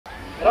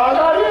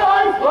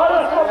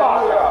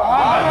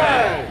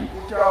Amen.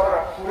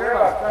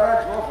 Kureva stara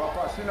Jehova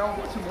pasina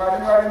ngokuti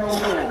mwari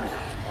nomunhu.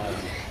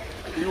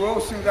 Iwe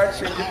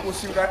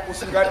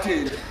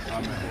usingatendi.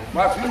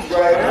 Mazvinzwa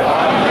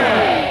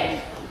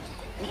here?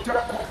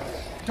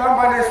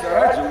 Kutamba nezita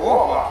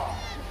raJehovha,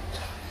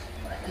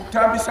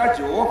 kutambisa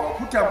Jehovha,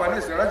 kutamba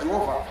nezita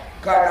raJehovha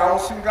kana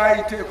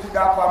usingaite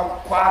kuda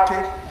kwake,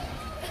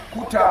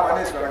 kutamba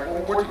nezita rake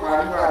ungoti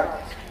mwari.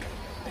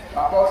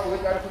 Apa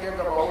usingari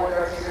kudenga pamoja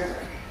kudenga.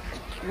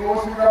 Iwe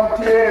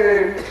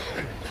usingamuteereri.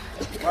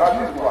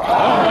 Mazvinzwa?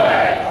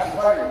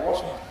 Asifane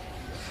mhosva.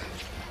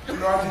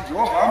 Inoati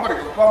Jehovha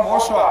amborege kupa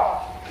mhosva.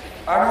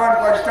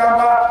 Anowanikwa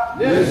achitamba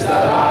nezita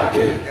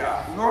rake.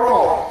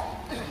 Unorohwa.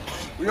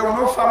 Uye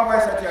unofamba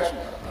isati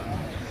yasvika.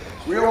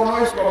 Uye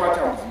unoiswa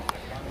matambudziko.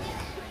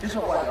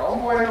 Ishokwadi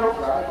haumboenda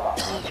kugara.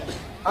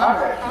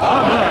 Amen.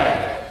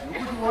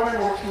 Nokuti muone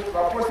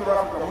vapostori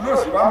vaAfrica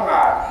munoziva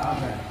Mwari.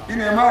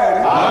 Inema here?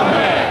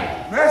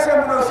 Mese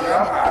munoziva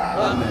Mwari.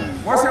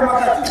 Mose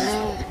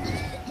makadzidziswa.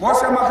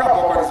 Mose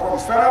makabhabhatiswa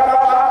muzita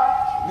raBaba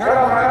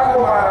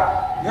neramwanakomana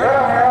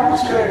neramweya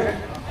mutsvene.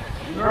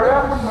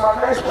 Zvinoreva kuti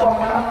makaiswa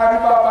muna Mwari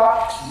Baba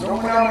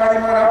nomuna Mwari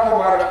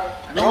Mwanakomana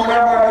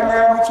nomuna Mwari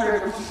Mweya Mutsvene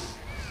kuti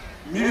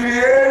miviri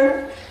yenyu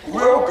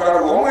uve ugaro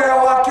hwomweya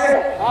wake.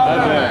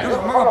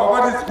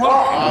 Ndozvamakabhabhatidzwa.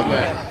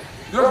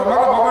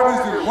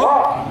 Ndozvamakabhabhatidzirwa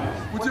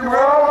kuti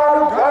mweya waMwari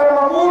ugare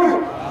mamuri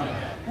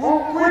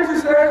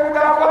ukuitisei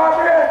kuda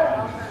kwake.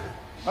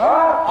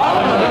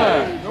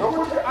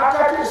 Nokuti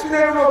akati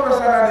usinei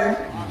unopesana neni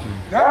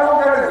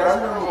ndanounganezasi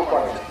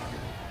neunokwana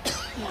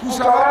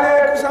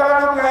kusava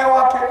nomweya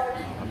wake.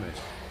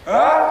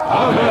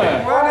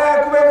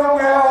 Kuve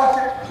nomweya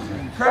wake.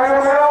 Kana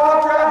mweya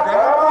wake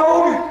agara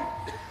mauri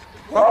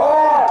baba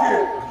wake,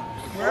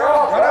 mweya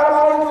wagara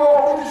mauri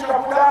ndokuitisa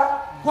kuda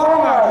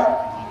kwaMwari.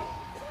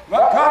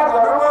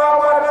 Vakandwa nomweya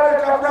waMwari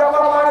vanoita kuda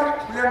kwaMwari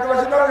kunyange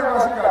vachidonge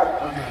vasingadi.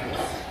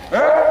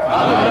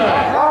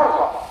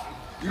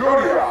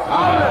 Gloria.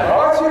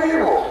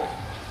 Vachirivo.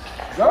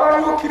 Zava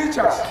new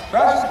creatures.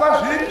 Vazvispa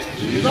zviri.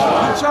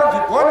 They shall be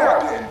born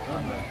again.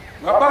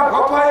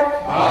 Vabarwa pai.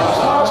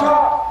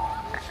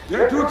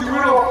 They do the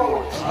will of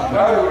God.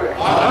 Hallelujah.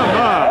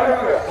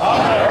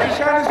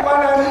 Vachishandiswa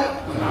nani?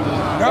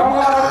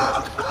 naMwari.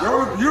 They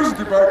will be used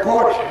by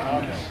God.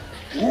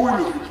 Who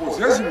will be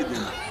possessing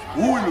them?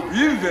 Who will be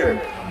in them?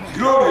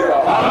 Gloria.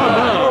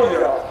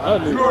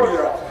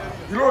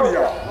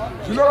 Gloria.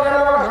 Zvinogara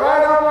vanhu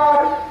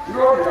vaMwari.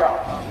 Gloria.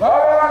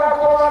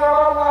 Vanakomana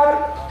vaMwari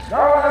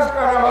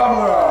navanasikana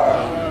vaMwari.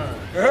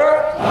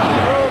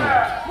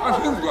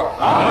 Mazvinzwa?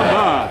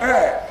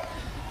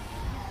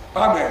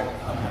 Amen.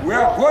 We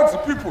are God's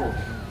people.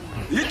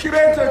 He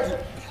created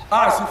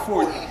us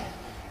for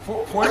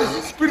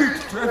His Spirit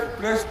to have a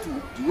place to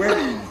dwell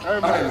in.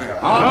 Hallelujah.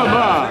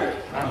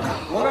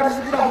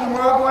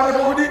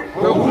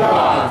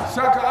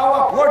 Saka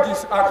our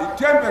bodies are the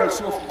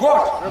temples of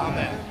God.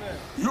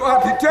 You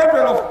are the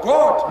temple of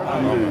God.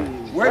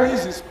 When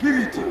His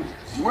Spirit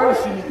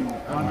dwells in you.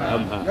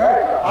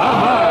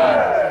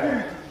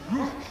 Spirit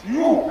uses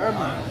you.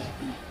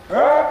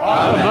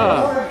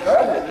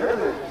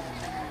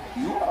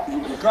 You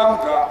become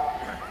the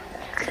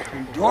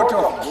daughter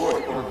of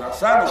God, or the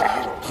son of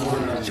God, or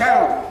the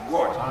child of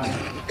God.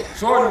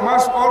 So you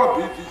must all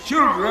be the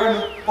children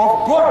of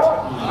God.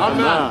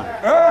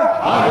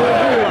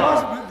 You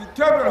must be the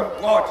temple of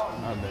God.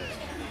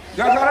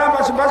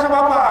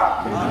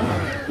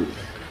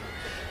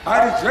 I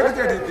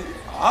rejected the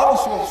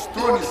house of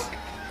stones,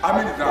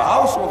 the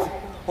house of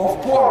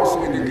poles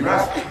in the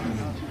grass,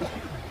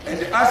 and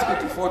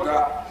asked for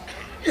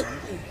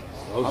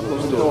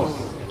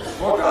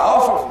the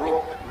house of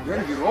rock.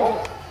 Then the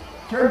rock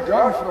came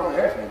down from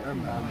heaven.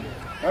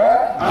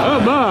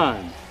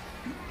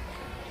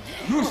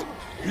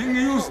 Being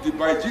used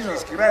by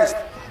Jesus Christ,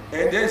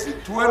 and there's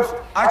 12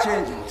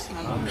 archangels.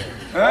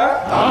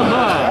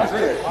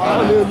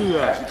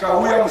 Hallelujah.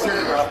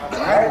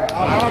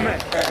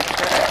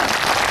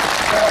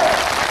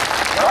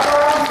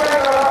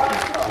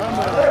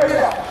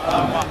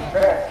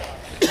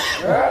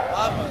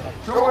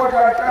 So what I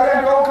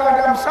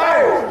can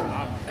Zion.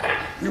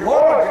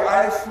 Behold, I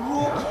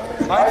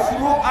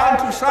flew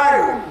unto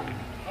Zion,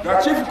 the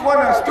chief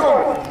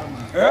cornerstone.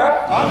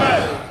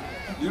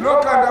 You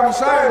know, Kandam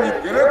Zion,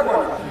 if you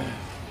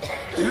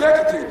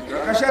elected,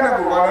 Kashana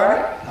Bubanani,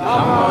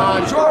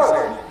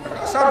 chosen,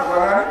 San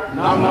Bubanani,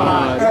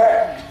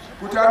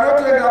 put a note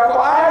in the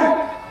eye.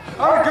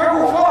 I'll give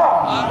you far.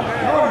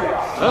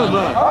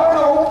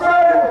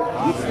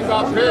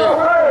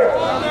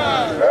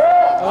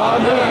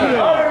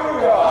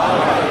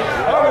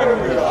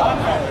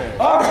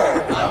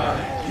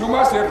 You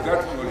must have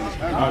that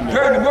knowledge.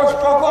 Then most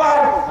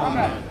provide.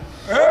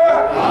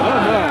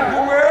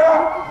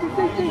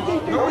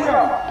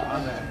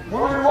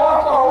 When we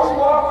walk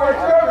by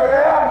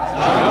prayer.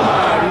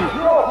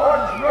 Your God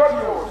is not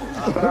yours.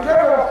 The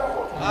devil of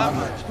God.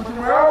 But you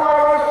may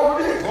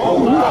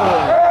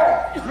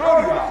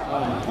Gloria.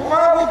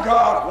 Kumama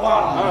God.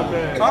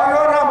 Amen.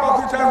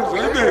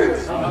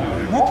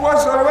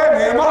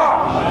 sema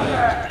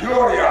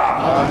gloria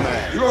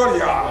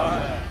gloria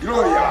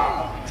gloria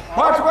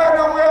watu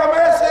wena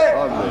mwemese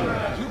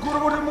zikuru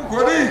muri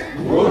mugori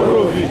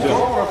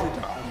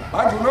profita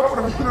bantu no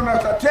profita na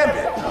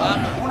tatembe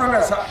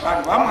unona sa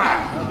bantu bamwana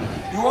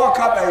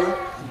iwoka bayo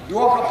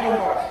iwoka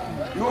pomba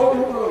iwoka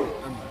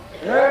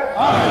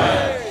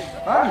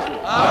amen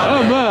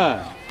amen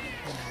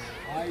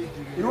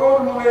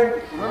iwoka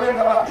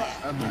mubenga ba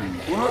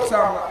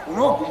unotsanga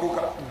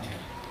unogumbuka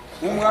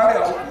umwari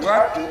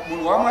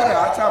munhu wamwari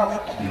atsamwe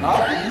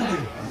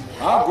agumbuki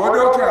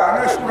agodoka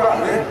anashura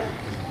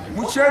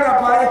muchena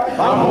pai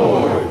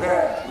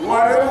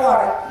ware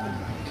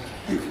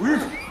if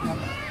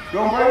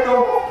don't wait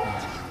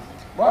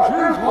but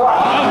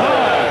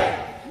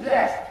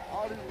yes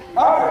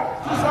amen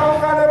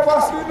tusaungane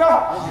pasina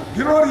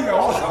gloria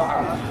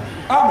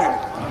amen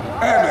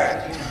amen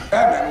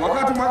amen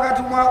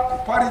wakati mwa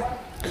pari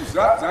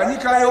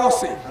zanyika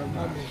yose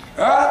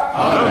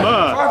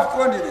amen 5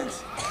 continents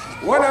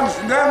wana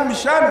mzinda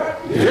mishano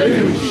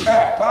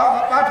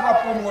batu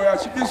wapomo ya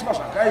chibiswa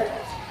shakaita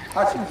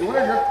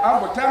asinzuweje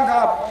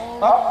angotanga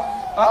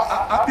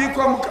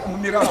abikwa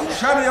mumirazo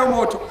mishano ya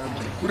moto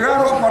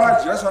kurero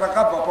para Jesu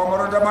rakapa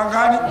pamaronda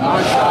mangani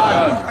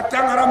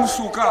atanga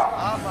ramusuka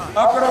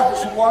apera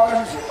kusukwa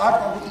kazizo atwa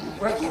kuti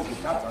kwego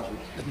kutadza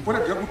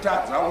kurege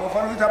kutadza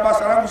unofana kuita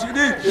basa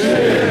ramushidi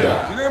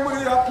tine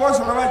muri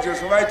apostolo va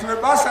Jesu vaitire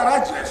basa ra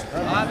Jesu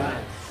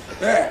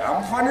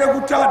amufanire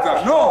kutadza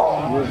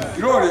no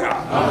gloria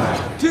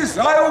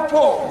tizayo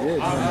upo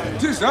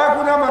tizayo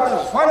kunamata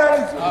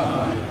zvifananidzo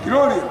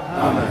gloria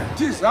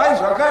tizayo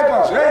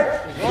zvakaipa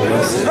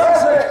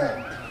zvese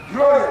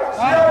gloria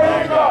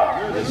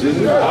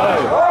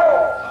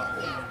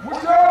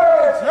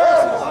mutare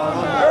Jesus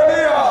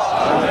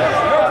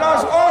let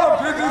us all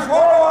be the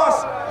followers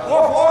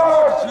of our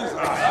Lord Jesus.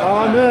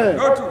 Amen.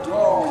 Not to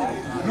draw.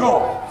 No.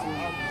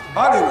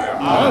 Hallelujah.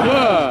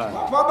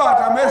 Amen. Papa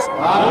atamesa.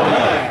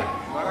 Amen.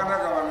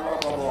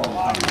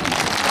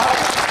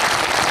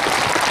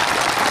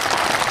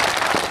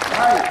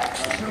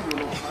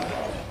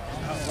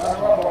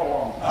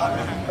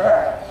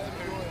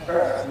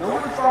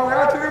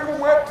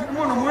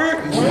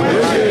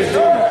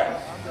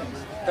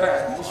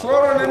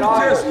 Musoro ne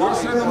mitesi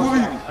yose ne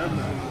mubiri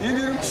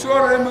indi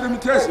musoro ne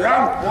mitesi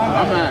yangu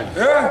amen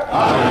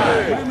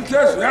amen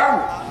mitesi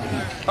yangu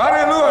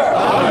haleluya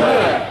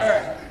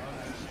amen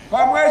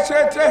pamwe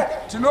chete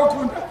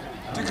tinokunda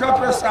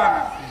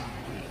tikapesana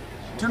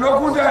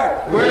tinokunda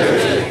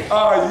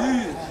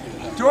ayi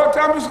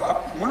totambiswa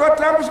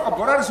munotambiswa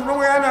bhora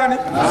risinomwe yanani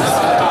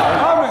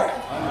amen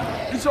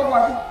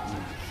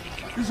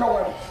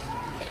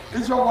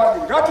icho wadi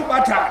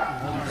ngatibatana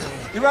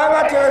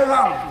ivavateri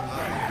vangu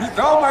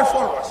thou my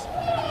followers.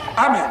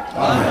 Amen.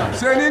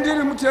 Say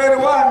indeed muteri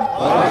one.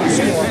 I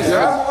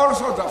am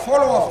also the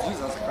follower of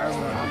Jesus Christ.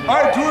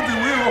 I do the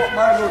will of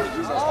my Lord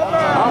Jesus Christ.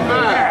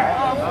 Amen.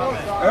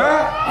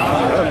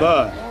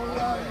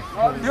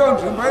 Ndio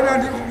nzvimbo ina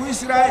ndiri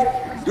kuIsrael,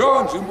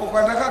 ndio nzvimbo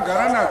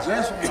kwandakagara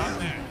naJesu,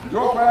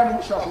 ndio paya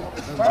nemushafu,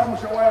 paya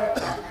mushawaye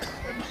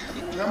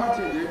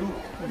namatende edu,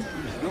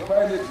 ndio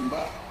paya nedzimba.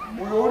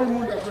 Uyo uri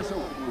munda kwese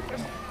ukuduka,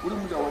 uri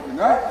munda wadi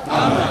naye.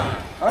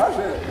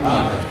 Amen.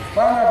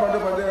 Pana pando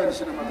pandera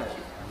ndishina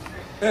madashi.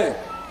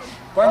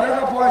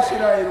 Pandaka poa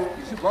shirairo,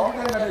 isibva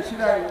kutenga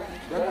neshirairo,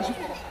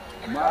 yakashipa.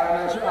 Mara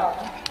nasha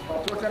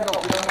patotanga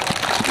kurama.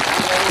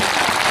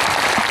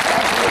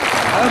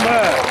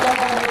 Amen.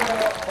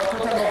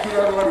 Patotanga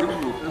kurama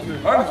wangu.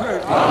 Amen.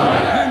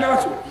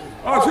 Ninacho.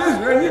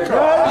 Ashize nika.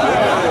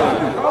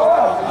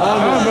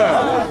 Amen.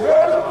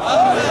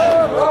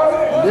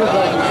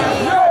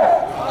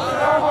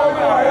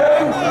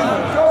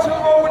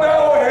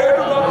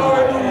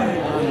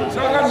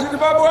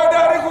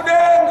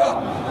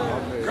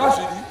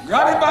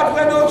 Gari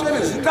batwe no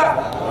chene sita.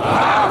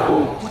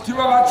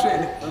 Kutiba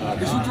batshene.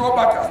 Isito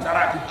bata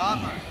staraki.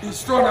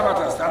 Isito na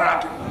bata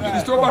staraki.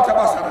 Isito bata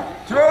basaraki.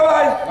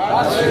 Tshwelai.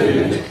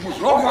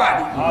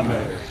 Muzovani.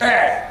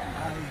 Amen.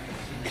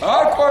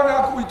 Akona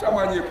kuita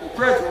manyepo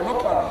kwetu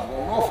unopara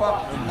unofa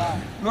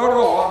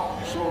noroha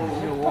so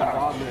unopara.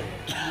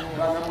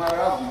 Kana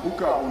mara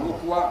kumbuka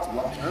unokuwa.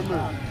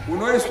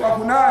 Unoiswa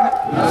kunani?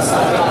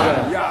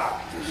 Ya.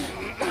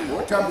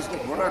 Otambiswa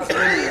bora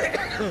sene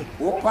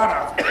opara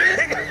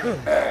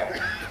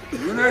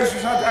Yesu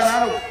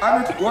satana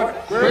amit God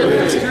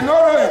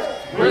kinoro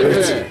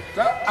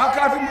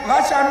akati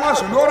vachanwa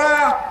zvinora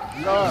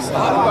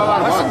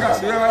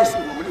vasingasiye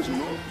vaisiwa muri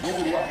zvino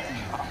mukurwa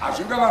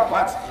azvinga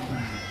varwadzi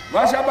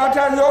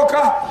vachabata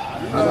nyoka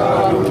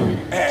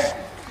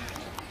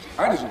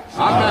andizvo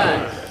amen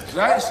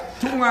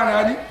zvaitumwa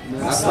nani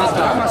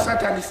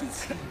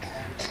amasatanisids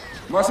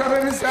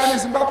masatanisi ane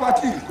simba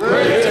patiri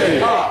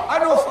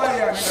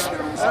anofaya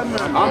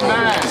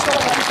amen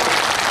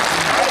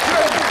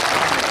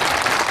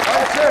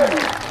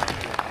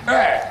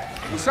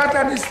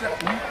Satanista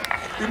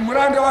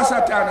muranda wa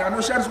Satana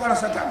anoshandiswa na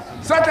Satana.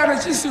 Satana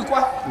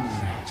chisikwa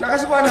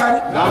chakasikwa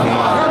nani?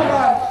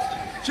 Mwari.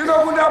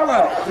 Chinokunda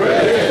Mwari.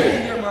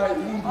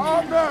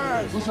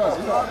 Amen.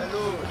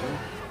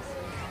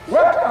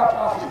 Wake up,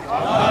 Africa.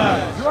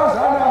 Yours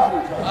and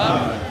Africa.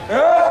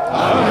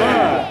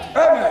 Amen.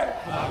 Amen.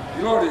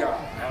 Gloria.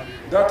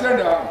 The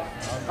tender.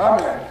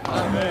 Amen.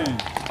 Amen.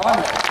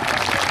 Amen.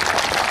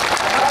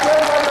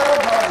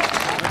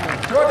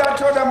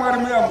 Toda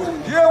mwalimu yangu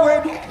ndiye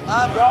wedu.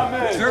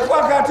 Amen.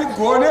 Zekwa kati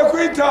gone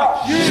kuita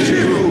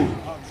chiru.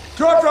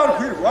 Toto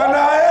kwirwa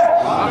naye.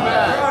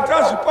 Amen.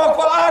 Kata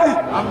zipako ari.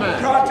 Amen.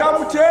 Kata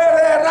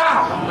muterera.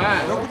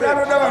 Amen.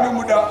 Nokutano dawa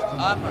numuda.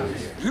 Amen.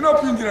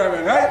 Zvinopindira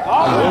naye.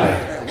 Amen.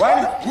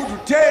 One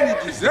good 10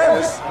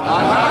 deserves.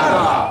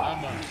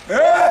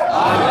 Amen.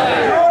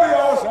 Amen.